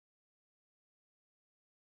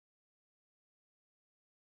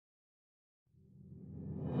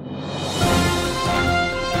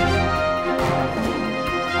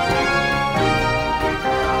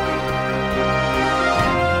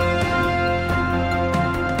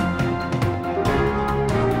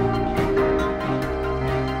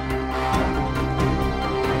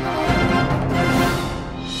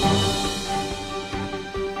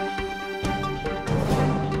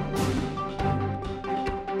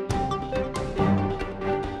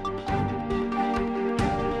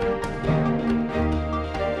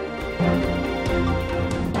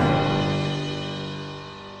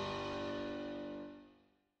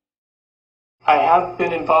have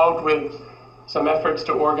been involved with some efforts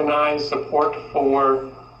to organize support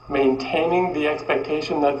for maintaining the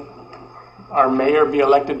expectation that our mayor be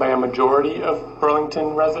elected by a majority of Burlington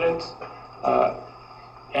residents,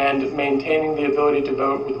 and maintaining the ability to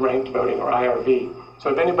vote with ranked voting, or IRV. So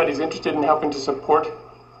if anybody's interested in helping to support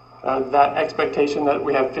that expectation that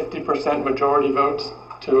we have 50% majority votes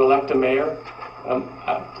to elect a mayor,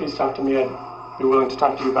 please talk to me. I'd be willing to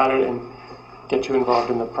talk to you about it and get you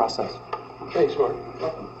involved in the process. Thanks, Mark.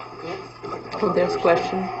 Oh, there's a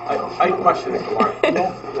question. I question it, Mark.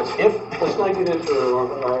 Let's not get into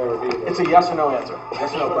IRV. It's a yes or no answer.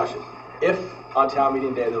 Yes or no question. If on town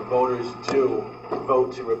meeting day the voters do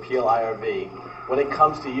vote to repeal IRV, when it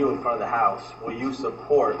comes to you in front of the House, will you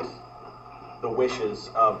support the wishes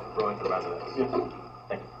of Burlington residents? Yes.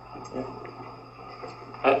 Thank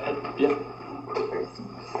you. Yeah.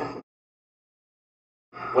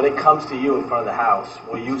 When it comes to you in front of the House,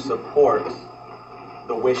 will you support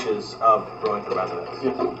the wishes of Burlington residents?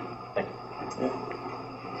 Yes. Thank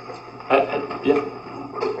you. Yeah.